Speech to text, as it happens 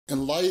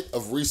In light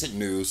of recent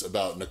news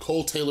about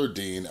Nicole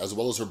Dean, as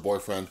well as her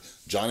boyfriend,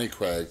 Jonny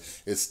Craig,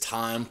 it's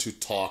time to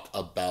talk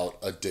about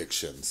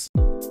addictions.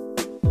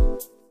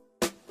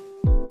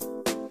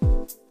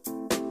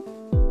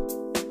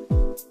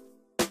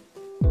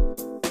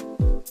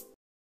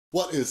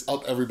 What is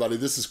up, everybody?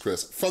 This is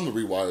Chris from the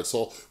Rewired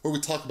Soul, where we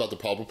talk about the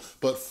problem,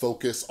 but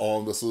focus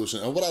on the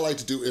solution. And what I like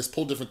to do is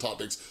pull different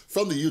topics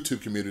from the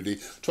YouTube community,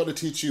 try to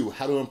teach you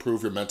how to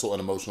improve your mental and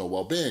emotional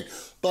well-being.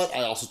 But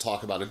I also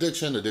talk about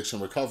addiction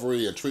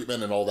recovery, and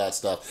treatment, and all that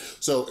stuff.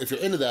 So if you're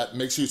into that,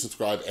 make sure you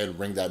subscribe and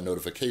ring that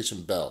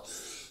notification bell.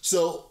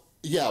 So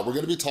yeah, we're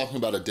gonna be talking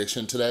about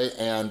addiction today,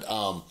 and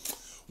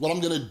what I'm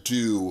gonna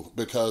do,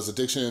 because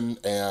addiction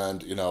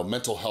and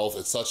mental health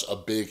is such a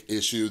big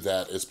issue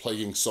that is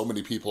plaguing so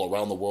many people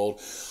around the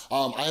world.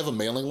 I have a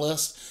mailing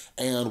list,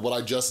 and what I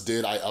just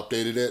did, I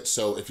updated it.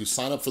 So if you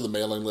sign up for the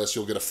mailing list,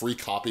 you'll get a free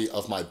copy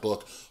of my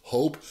book,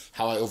 Hope,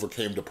 How I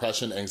Overcame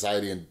Depression,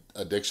 Anxiety, and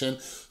Addiction.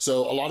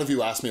 So a lot of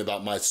you asked me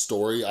about my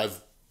story. I've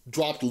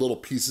dropped little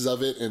pieces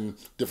of it in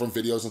different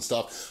videos and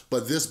stuff,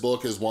 but this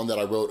book is one that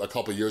I wrote a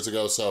couple years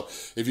ago. So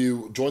if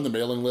you join the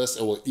mailing list,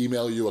 it will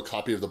email you a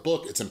copy of the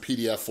book. It's in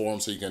PDF form,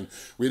 so you can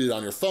read it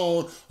on your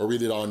phone or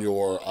read it on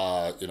your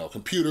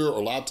computer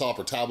or laptop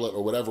or tablet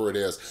or whatever it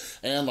is.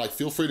 And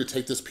feel free to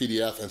take this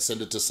PDF and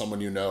send it to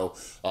someone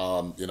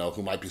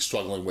who might be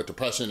struggling with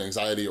depression,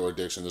 anxiety, or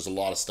addiction. There's a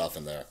lot of stuff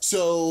in there.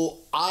 So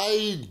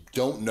I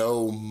don't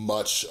know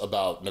much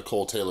about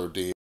Nicole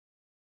Dean,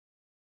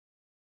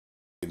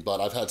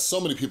 but I've had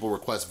so many people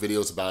request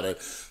videos about it.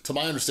 To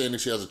my understanding,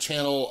 she has a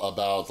channel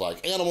about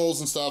animals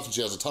and stuff, and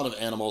she has a ton of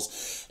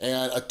animals,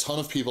 and a ton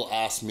of people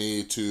ask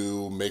me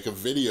to make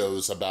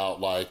videos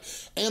about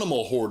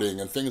animal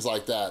hoarding and things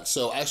like that.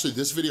 So actually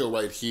this video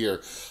right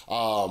here,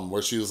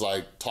 where she was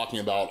talking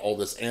about all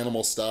this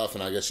animal stuff,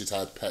 and I guess she's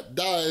had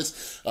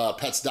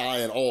pets die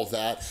and all of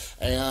that,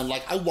 and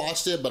I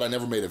watched it, but I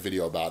never made a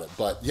video about it.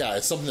 But yeah,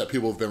 it's something that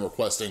people have been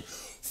requesting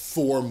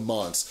for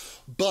months.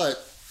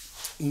 But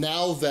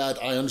now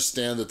that I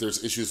understand that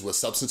there's issues with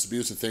substance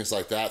abuse and things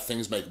like that,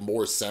 things make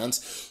more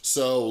sense.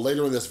 So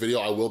later in this video,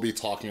 I will be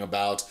talking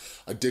about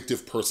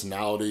addictive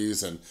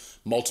personalities and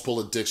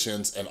multiple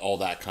addictions and all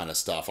that kind of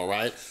stuff, all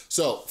right?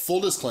 So full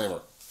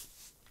disclaimer,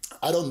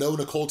 I don't know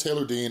Nicole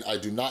Dean. I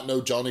do not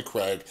know Jonny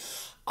Craig.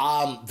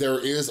 There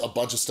is a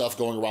bunch of stuff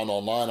going around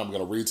online. I'm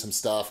gonna read some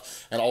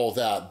stuff and all of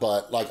that,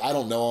 but I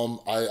don't know them.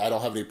 I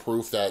don't have any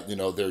proof that,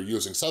 they're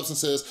using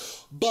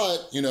substances,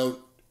 but,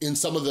 in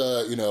some of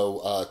the,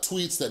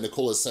 tweets that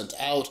Nicole has sent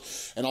out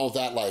and all of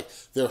that,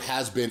 there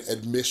has been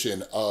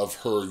admission of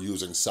her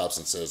using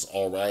substances,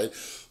 all right?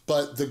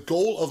 But the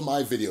goal of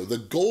my video, the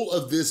goal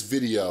of this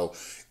video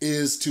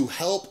is to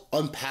help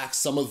unpack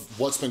some of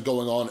what's been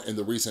going on in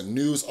the recent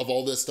news of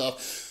all this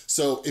stuff.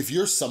 So if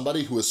you're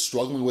somebody who is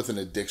struggling with an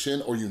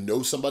addiction, or you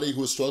know somebody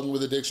who is struggling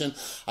with addiction,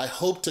 I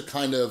hope to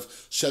kind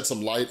of shed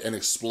some light and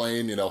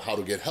explain, how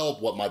to get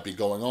help, what might be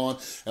going on,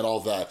 and all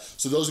that.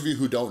 So those of you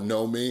who don't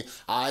know me,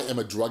 I am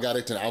a drug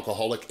addict and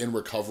alcoholic in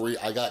recovery.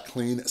 I got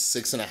clean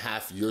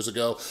 6.5 years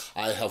ago.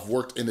 I have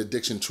worked in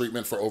addiction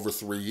treatment for over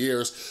 3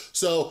 years.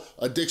 So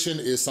addiction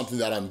is something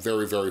that I'm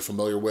very, very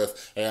familiar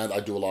with, and I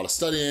do a lot of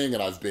studying,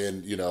 and I've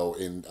been,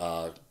 in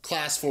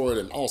class for it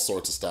and all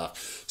sorts of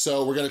stuff.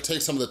 So we're gonna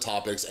take some of the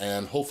topics,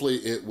 and hopefully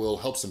it will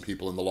help some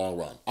people in the long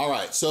run. All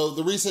right, so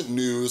the recent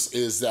news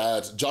is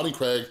that Jonny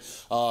Craig,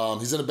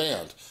 he's in a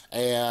band,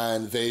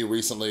 and they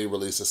recently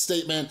released a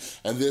statement,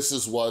 and this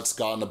is what's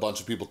gotten a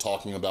bunch of people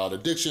talking about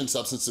addiction,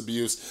 substance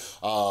abuse.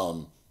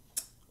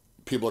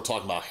 People are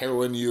talking about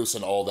heroin use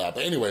and all that.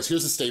 But anyways,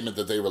 here's a statement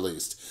that they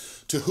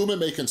released. To whom it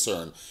may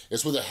concern,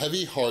 it's with a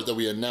heavy heart that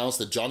we announce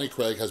that Jonny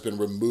Craig has been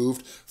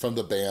removed from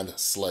the band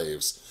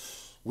Slaves.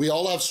 We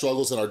all have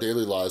struggles in our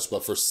daily lives,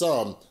 but for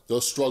some,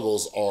 those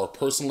struggles are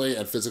personally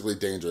and physically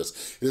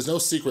dangerous. It is no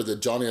secret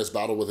that Jonny has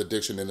battled with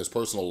addiction in his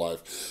personal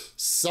life.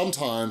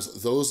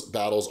 Sometimes those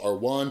battles are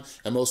won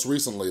and most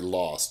recently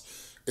lost.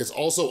 It's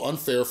also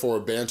unfair for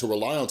a band to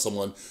rely on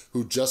someone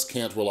who just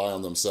can't rely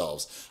on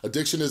themselves.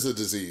 Addiction is a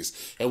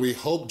disease, and we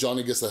hope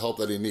Jonny gets the help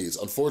that he needs.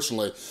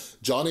 Unfortunately,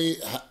 Jonny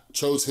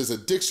chose his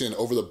addiction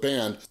over the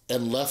band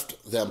and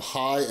left them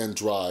high and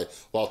dry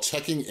while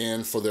checking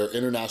in for their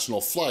international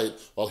flight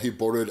while he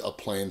boarded a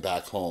plane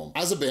back home.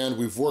 As a band,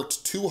 we've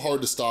worked too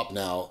hard to stop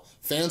now.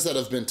 Fans that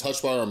have been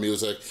touched by our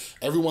music,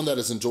 everyone that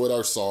has enjoyed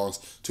our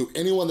songs, to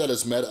anyone that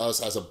has met us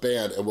as a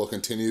band and will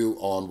continue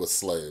on with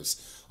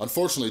Slaves.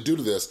 Unfortunately, due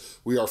to this,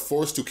 we are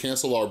forced to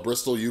cancel our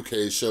Bristol,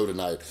 UK show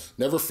tonight.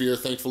 Never fear,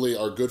 thankfully,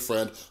 our good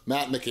friend,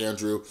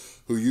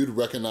 McAndrew, who you'd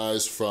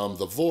recognize from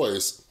The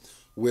Voice,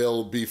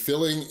 will be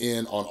filling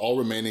in on all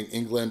remaining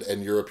England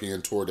and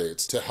European tour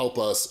dates to help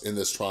us in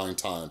this trying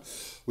time.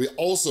 We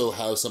also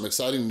have some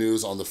exciting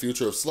news on the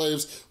future of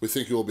Slaves. We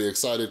think you will be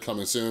excited,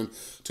 coming soon.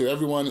 To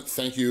everyone,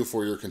 thank you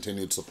for your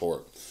continued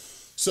support.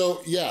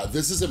 So yeah,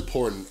 this is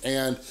important,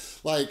 and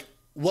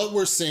what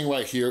we're seeing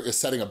right here is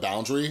setting a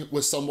boundary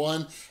with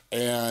someone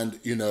and,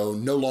 you know,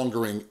 no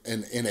longer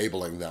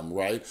enabling them,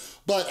 right?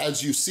 But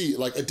as you see,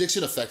 like,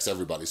 addiction affects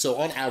everybody. So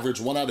on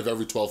average, 1 out of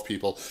every 12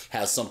 people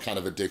has some kind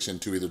of addiction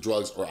to either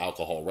drugs or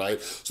alcohol,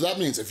 right? So that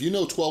means if you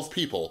know 12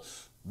 people,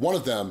 one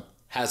of them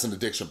has an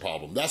addiction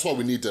problem. That's why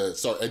we need to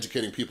start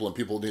educating people, and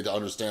people need to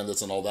understand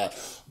this and all that.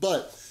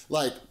 But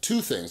like,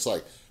 2 things,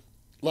 like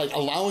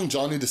allowing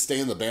Jonny to stay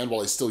in the band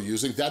while he's still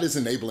using, that is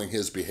enabling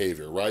his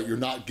behavior, right? You're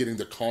not getting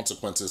the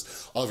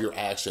consequences of your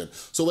action.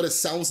 So what it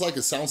sounds like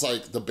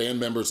the band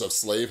members of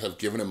Slave have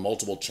given him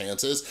multiple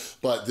chances,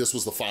 but this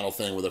was the final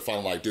thing where they're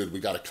finally like, dude, we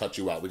gotta cut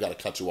you out, we gotta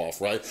cut you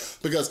off, right?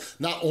 Because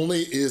not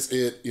only is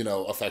it, you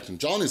know, affecting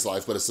Jonny's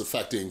life, but it's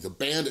affecting the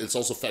band, it's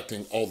also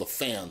affecting all the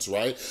fans,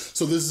 right?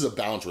 So this is a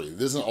boundary,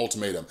 this is an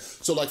ultimatum.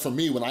 So like for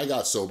me, when I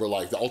got sober,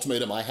 like the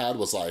ultimatum I had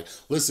was like,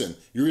 listen,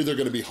 you're either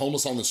gonna be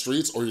homeless on the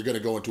streets or you're gonna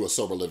go into a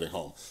sober living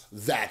home.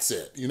 That's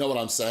it. You know what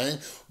I'm saying?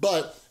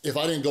 But if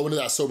I didn't go into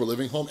that sober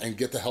living home and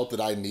get the help that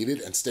I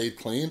needed and stayed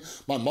clean,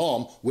 my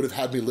mom would have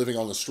had me living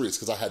on the streets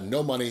because I had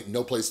no money,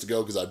 no place to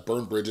go, because I'd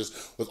burned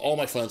bridges with all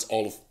my friends,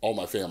 all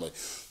my family.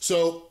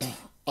 So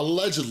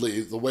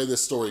allegedly, the way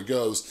this story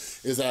goes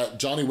is that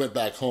Jonny went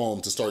back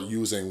home to start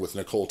using with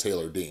Nicole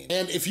Dean.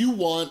 And if you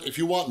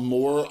want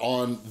more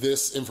on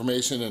this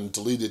information and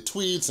deleted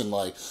tweets and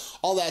like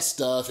all that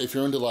stuff, if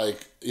you're into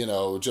like, you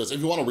know, just if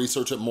you want to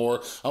research it more,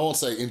 I won't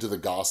say into the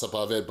gossip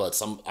of it, but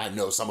I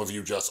know some of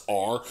you just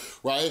are,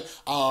 right?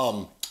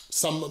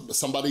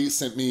 Somebody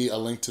sent me a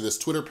link to this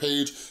Twitter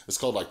page. It's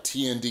called like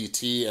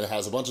TNDT, and it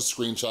has a bunch of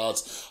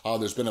screenshots.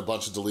 There's been a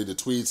bunch of deleted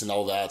tweets and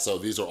all that, so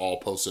these are all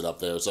posted up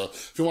there. So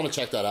if you want to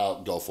check that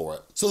out, go for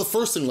it. So the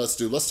first thing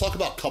let's talk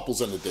about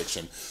couples and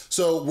addiction.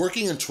 So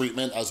working in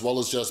treatment, as well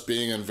as just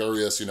being in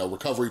various, you know,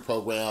 recovery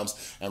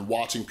programs and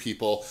watching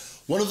people,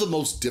 one of the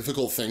most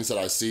difficult things that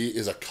I see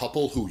is a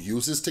couple who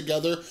uses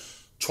together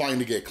trying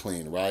to get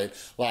clean, right?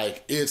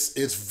 Like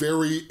it's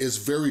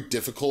very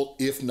difficult,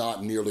 if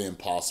not nearly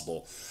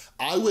impossible.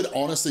 I would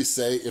honestly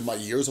say in my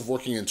years of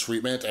working in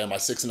treatment and my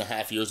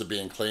 6.5 years of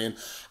being clean,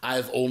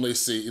 I've only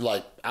seen,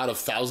 like, out of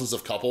thousands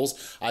of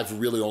couples, I've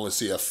really only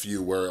seen a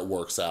few where it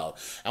works out.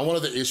 And one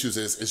of the issues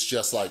is, it's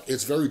just like,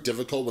 it's very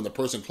difficult when the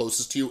person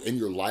closest to you in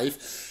your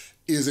life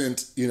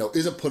isn't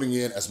putting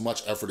in as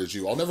much effort as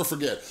you. I'll never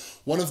forget,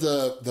 one of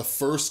the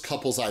first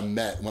couples I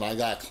met when I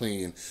got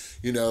clean,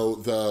 you know,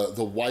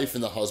 the wife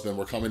and the husband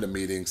were coming to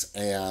meetings,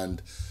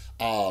 and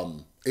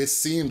it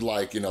seemed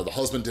like, you know, the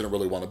husband didn't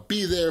really want to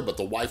be there, but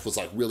the wife was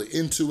like really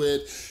into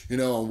it, you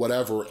know, and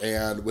whatever.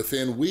 And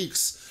within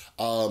weeks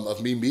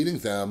of me meeting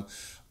them,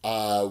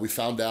 we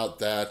found out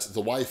that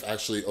the wife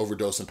actually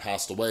overdosed and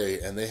passed away,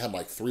 and they had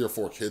like 3 or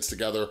 4 kids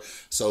together.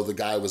 So the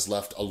guy was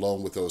left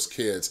alone with those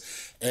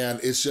kids.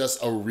 And it's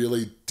just a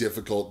really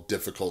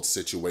difficult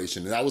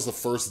situation. And that was the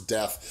first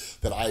death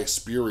that I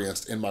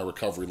experienced in my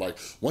recovery. Like,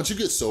 once you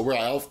get sober,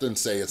 I often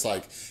say it's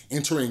like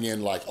entering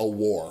in like a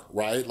war,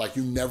 right? Like,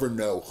 you never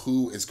know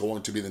who is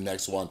going to be the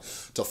next one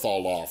to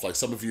fall off. Like,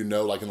 some of you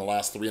know, like in the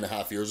last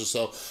 3.5 years or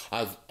so,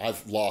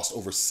 I've lost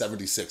over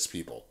 76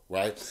 people,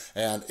 right?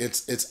 And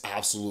it's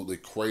absolutely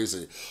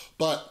crazy.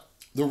 But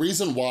the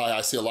reason why I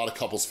see a lot of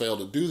couples fail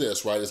to do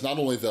this, right, is not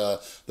only the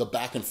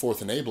back and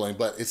forth enabling,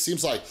 but it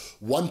seems like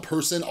one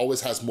person always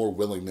has more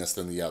willingness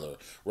than the other,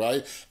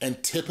 right?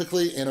 And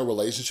typically in a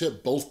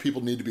relationship, both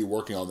people need to be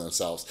working on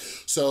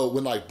themselves. So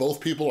when like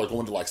both people are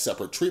going to like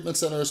separate treatment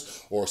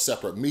centers or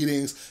separate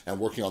meetings and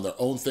working on their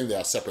own thing, they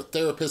have separate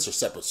therapists or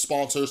separate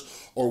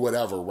sponsors or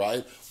whatever,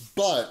 right?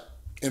 But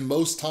in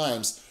most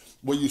times,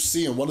 what you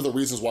see, and one of the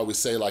reasons why we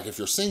say, like, if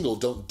you're single,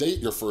 don't date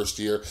your first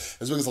year,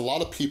 is because a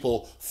lot of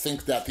people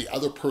think that the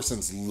other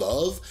person's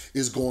love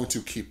is going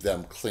to keep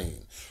them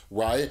clean,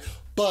 right?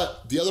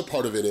 But the other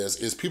part of it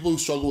is people who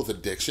struggle with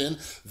addiction,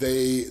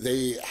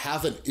 they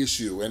have an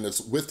issue, and it's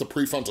with the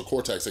prefrontal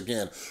cortex,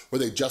 again, where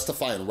they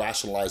justify and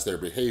rationalize their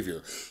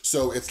behavior.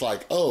 So it's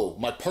like, oh,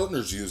 my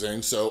partner's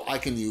using, so I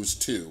can use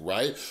too,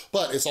 right?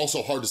 But it's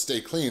also hard to stay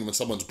clean when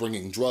someone's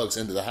bringing drugs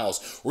into the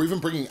house or even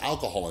bringing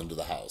alcohol into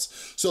the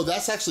house. So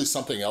that's actually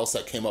something else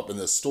that came up in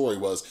this story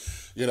was,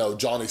 you know,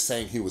 Jonny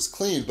saying he was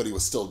clean, but he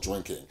was still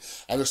drinking.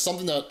 And there's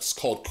something that's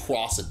called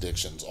cross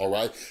addictions, all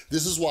right?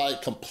 This is why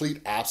complete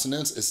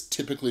abstinence is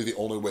typically the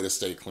only way to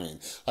stay clean.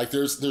 Like,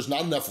 there's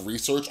not enough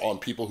research on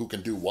people who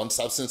can do one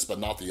substance but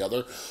not the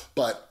other.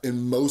 But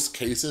in most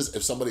cases,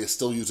 if somebody is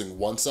still using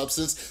one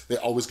substance, they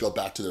always go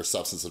back to their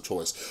substance of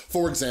choice.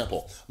 For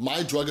example,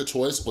 my drug of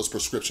choice was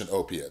prescription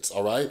opiates,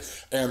 all right?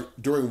 And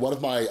during one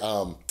of my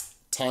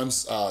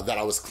times that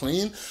I was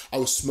clean, I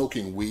was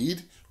smoking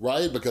weed,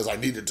 right? Because I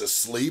needed to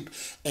sleep.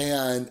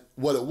 And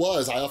what it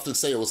was, I often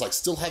say it was like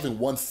still having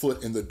one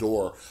foot in the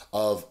door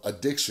of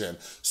addiction.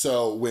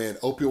 So when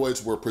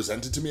opioids were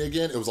presented to me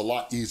again, it was a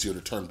lot easier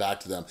to turn back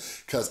to them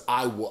because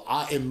I,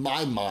 in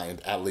my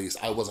mind, at least,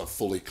 I wasn't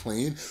fully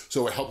clean.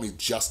 So it helped me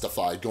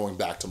justify going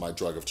back to my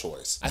drug of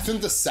choice. I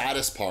think the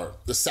saddest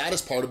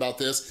part about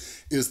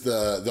this is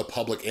the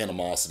public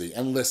animosity.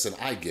 And listen,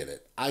 I get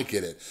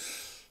it.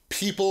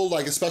 people,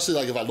 like, especially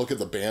like if I look at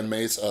the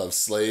bandmates of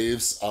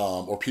slaves,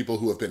 or people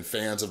who have been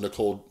fans of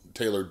Nicole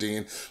Taylor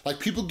Dean, like,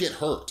 people get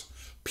hurt.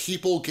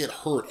 People get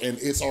hurt, and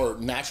it's our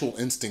natural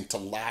instinct to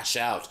lash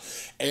out.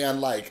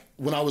 And like,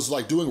 when I was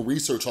like doing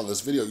research on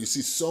this video, you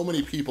see so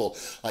many people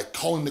like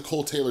calling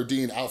Nicole Taylor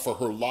Dean out for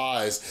her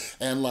lies.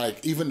 And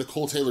like, even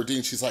Nicole Taylor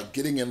Dean, she's like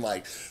getting in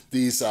like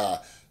these,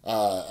 Taylor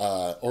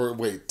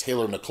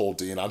Nicole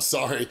Dean, I'm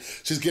sorry.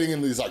 She's getting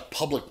in these like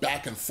public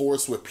back and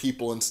forths with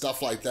people and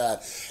stuff like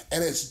that.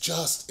 And it's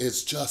just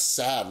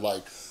sad.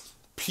 Like,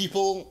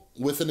 people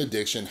with an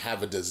addiction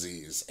have a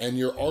disease, and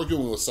you're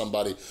arguing with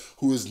somebody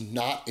who is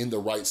not in the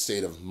right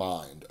state of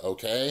mind,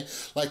 okay?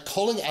 Like,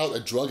 calling out a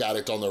drug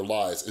addict on their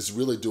lies is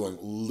really doing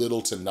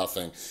little to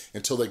nothing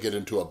until they get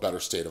into a better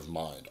state of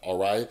mind, all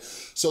right?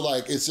 So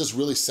like, it's just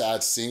really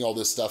sad seeing all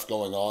this stuff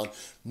going on.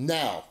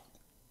 Now,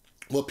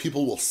 what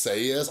people will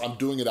say is, I'm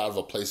doing it out of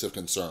a place of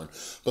concern.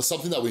 But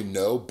something that we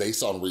know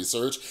based on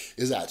research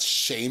is that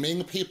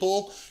shaming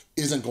people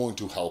isn't going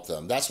to help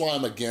them. That's why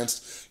I'm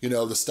against, you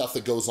know, the stuff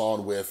that goes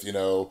on with, you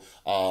know,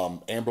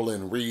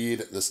 Amberlynn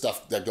Reed, the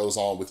stuff that goes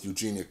on with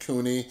Eugenia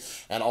Cooney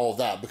and all of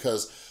that,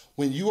 because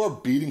when you are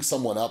beating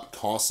someone up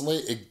constantly,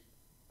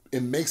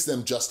 it makes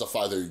them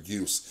justify their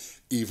use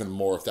even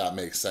more, if that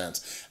makes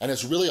sense. And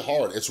it's really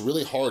hard. It's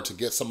really hard to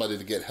get somebody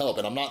to get help.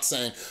 And I'm not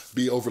saying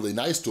be overly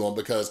nice to them,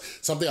 because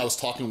something I was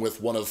talking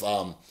with one of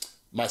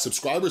my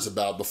subscribers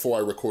about before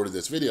I recorded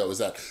this video is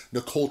that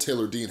Nicole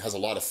Taylor Dean has a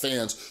lot of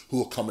fans who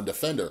will come and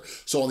defend her.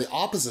 So on the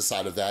opposite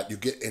side of that, you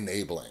get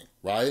enabling,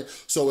 right?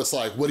 So it's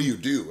like, what do you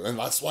do? And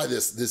that's why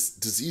this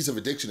disease of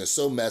addiction is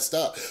so messed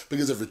up,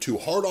 because if you're too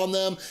hard on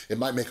them, it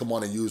might make them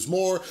want to use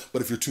more,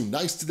 but if you're too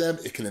nice to them,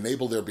 it can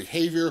enable their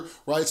behavior,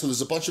 right? So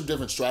there's a bunch of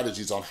different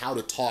strategies on how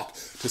to talk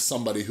to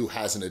somebody who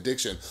has an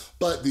addiction.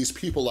 But these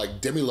people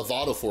like Demi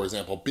Lovato, for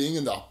example, being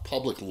in the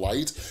public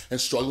light and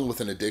struggling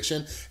with an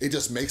addiction, it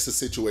just makes the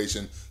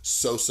situation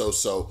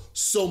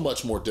so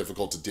much more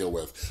difficult to deal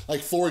with.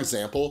 Like, for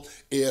example,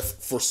 if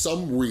for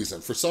some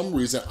reason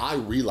I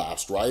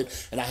relapsed,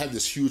 right? And I have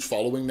this huge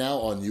following now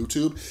on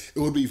YouTube, it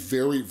would be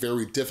very,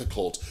 very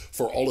difficult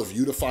for all of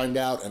you to find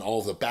out, and all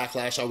of the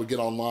backlash I would get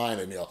online,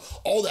 and, you know,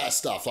 all that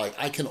stuff. Like,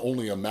 I can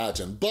only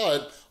imagine.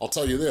 But I'll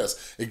tell you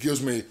this, it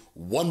gives me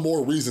one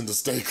more reason to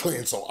stay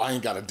clean, so I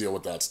ain't gotta deal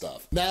with that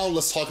stuff. Now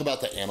let's talk about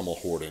the animal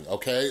hoarding,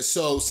 okay?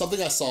 So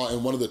something I saw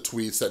in one of the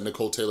tweets that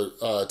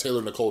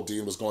Taylor Nicole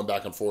Dean was going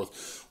back and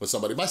forth with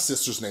somebody. My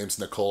sister's name's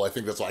Nicole, I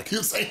think that's why I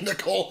keep saying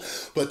Nicole,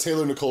 but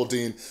Taylor Nicole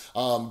Dean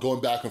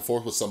going back and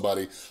forth with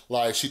somebody.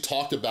 Like, she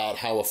talked about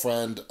how a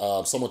friend,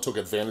 someone took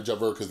advantage of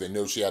her because they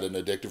knew she had an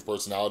addictive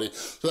personality.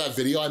 So that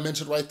video I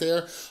mentioned right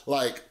there,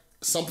 like,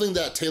 something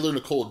that Taylor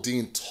Nicole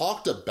Dean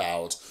talked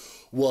about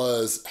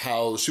was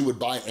how she would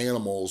buy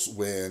animals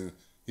when,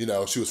 you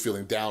know, she was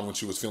feeling down, when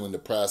she was feeling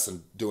depressed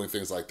and doing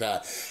things like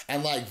that.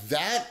 And like,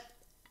 that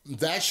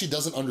she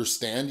doesn't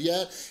understand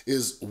yet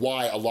is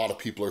why a lot of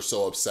people are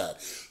so upset.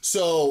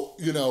 So,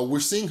 you know, we're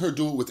seeing her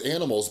do it with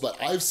animals,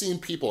 but I've seen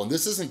people, and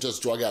this isn't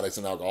just drug addicts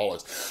and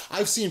alcoholics,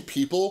 I've seen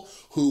people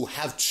who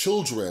have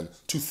children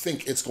to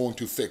think it's going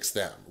to fix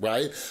them,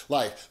 right?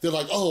 Like, they're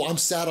like, oh, I'm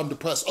sad, I'm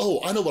depressed.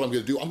 Oh, I know what I'm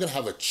gonna do. I'm gonna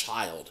have a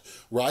child,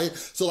 right?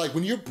 So like,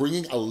 when you're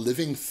bringing a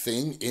living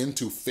thing in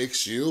to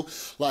fix you,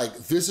 like,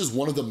 this is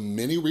one of the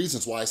many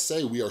reasons why I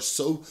say we are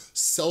so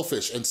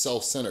selfish and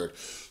self-centered.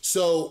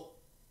 So,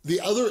 the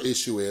other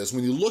issue is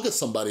when you look at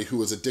somebody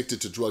who is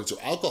addicted to drugs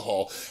or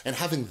alcohol and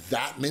having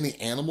that many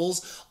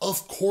animals,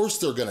 of course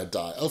they're gonna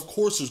die. Of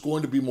course there's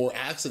going to be more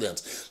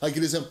accidents. Like,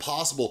 it is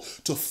impossible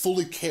to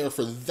fully care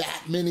for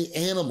that many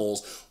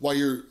animals while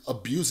you're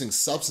abusing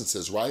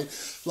substances, right?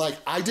 Like,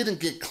 I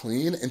didn't get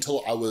clean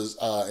until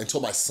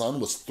until my son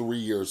was 3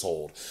 years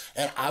old.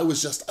 And I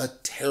was just a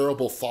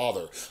terrible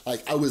father.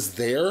 Like, I was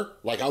there,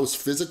 like I was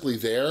physically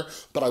there,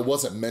 but I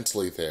wasn't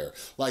mentally there.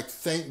 Like,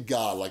 thank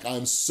God, like,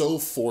 I'm so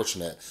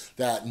fortunate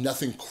that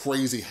nothing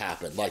crazy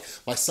happened. Like,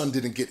 my son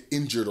didn't get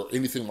injured or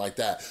anything like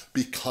that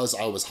because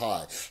I was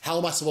high. How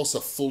am I supposed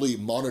to fully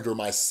monitor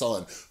my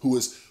son who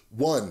is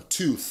 1,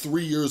 2,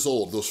 3 years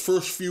old? Those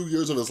first few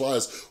years of his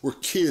lives where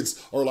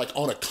kids are like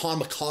on a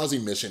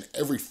kamikaze mission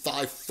every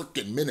 5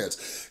 freaking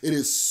minutes. It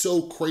is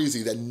so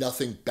crazy that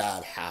nothing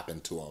bad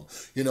happened to him.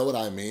 You know what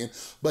I mean?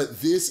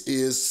 But this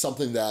is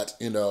something that,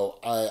 you know,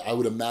 I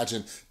would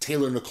imagine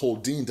Taylor Nicole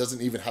Dean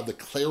doesn't even have the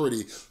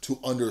clarity to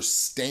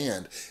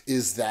understand,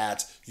 is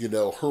that, you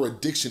know, her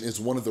addiction is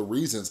one of the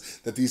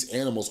reasons that these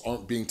animals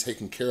aren't being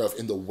taken care of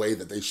in the way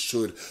that they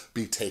should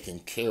be taken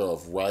care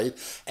of, right?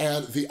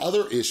 And the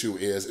other issue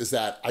is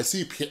that I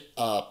see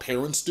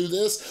parents do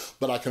this,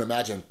 but I can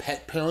imagine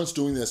pet parents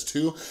doing this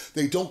too.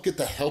 They don't get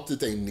the help that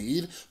they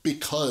need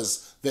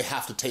because they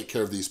have to take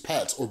care of these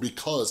pets, or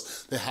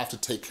because they have to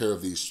take care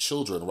of these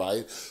children,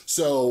 right?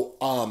 So,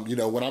 you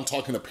know, when I'm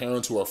talking to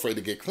parents who are afraid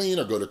to get clean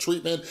or go to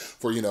treatment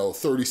for, you know,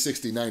 30,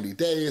 60, 90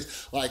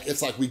 days, like,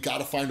 it's like, we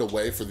gotta find a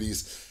way for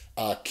these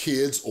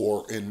kids,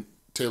 or in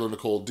Taylor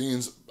Nicole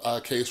Dean's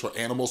case, for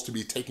animals to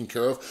be taken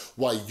care of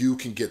while you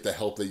can get the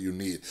help that you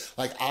need.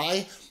 Like,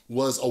 I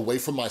was away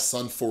from my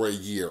son for a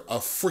year, a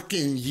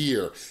freaking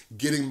year,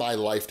 getting my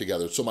life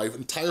together. So my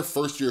entire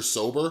first year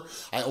sober,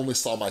 I only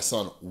saw my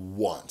son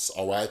once,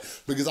 all right?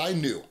 Because I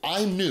knew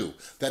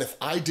that if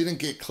I didn't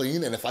get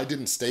clean and if I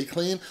didn't stay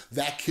clean,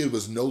 that kid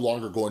was no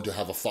longer going to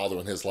have a father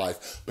in his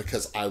life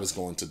because I was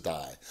going to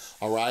die,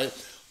 all right?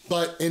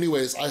 But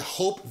anyways, I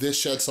hope this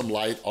sheds some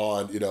light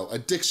on, you know,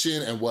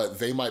 addiction and what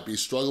they might be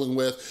struggling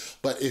with.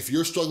 But if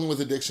you're struggling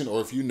with addiction,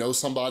 or if you know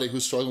somebody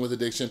who's struggling with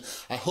addiction,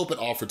 I hope it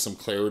offered some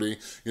clarity,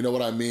 you know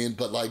what I mean?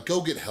 But like, go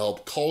get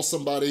help, call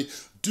somebody,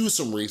 do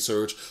some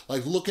research,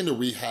 like look into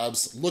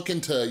rehabs, look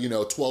into, you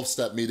know,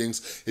 12-step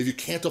meetings. If you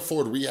can't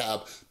afford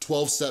rehab,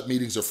 12-step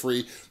meetings are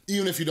free.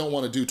 Even if you don't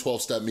wanna do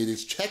 12-step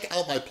meetings, check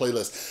out my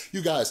playlist.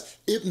 You guys,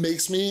 it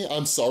makes me,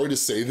 I'm sorry to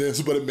say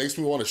this, but it makes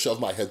me wanna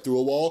shove my head through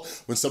a wall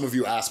when some of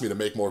you ask me to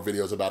make more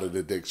videos about an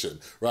addiction,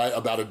 right?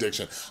 About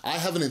addiction. I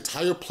have an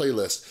entire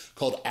playlist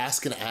called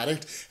Ask an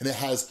Addict, and it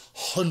has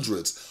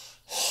hundreds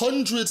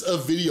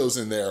of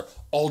videos in there,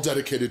 all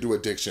dedicated to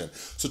addiction.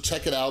 So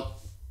check it out.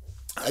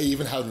 I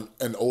even have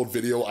an old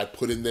video I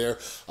put in there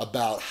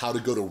about how to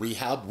go to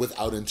rehab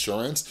without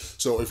insurance.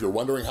 So if you're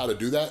wondering how to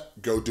do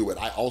that, go do it.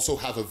 I also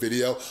have a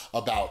video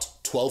about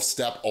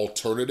 12-step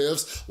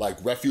alternatives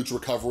like refuge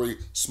recovery,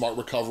 smart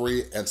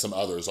recovery, and some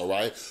others, all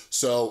right?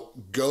 So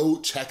go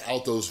check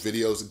out those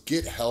videos,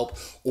 get help,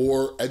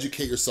 or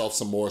educate yourself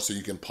some more so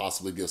you can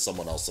possibly give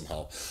someone else some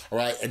help, all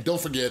right? And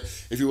don't forget,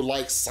 if you would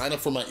like, sign up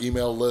for my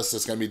email list.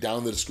 It's gonna be down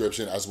in the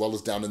description as well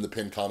as down in the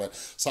pinned comment.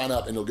 Sign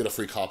up and you'll get a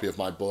free copy of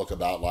my book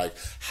about like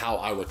how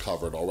I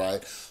recovered, all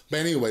right? But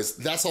anyways,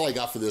 that's all I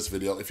got for this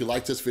video. If you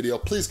like this video,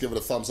 please give it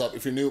a thumbs up.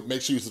 If you're new,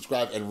 make sure you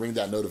subscribe and ring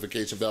that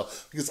notification bell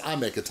because I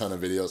make a ton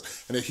of videos.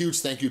 And a huge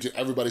thank you to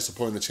everybody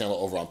supporting the channel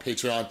over on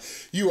Patreon.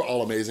 You are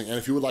all amazing. And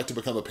if you would like to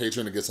become a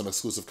patron and get some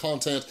exclusive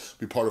content,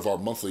 be part of our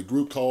monthly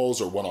group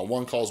calls or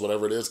one-on-one calls,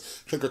 whatever it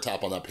is, click or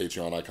tap on that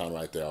Patreon icon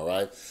right there, all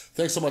right?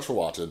 Thanks so much for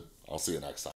watching. I'll see you next time.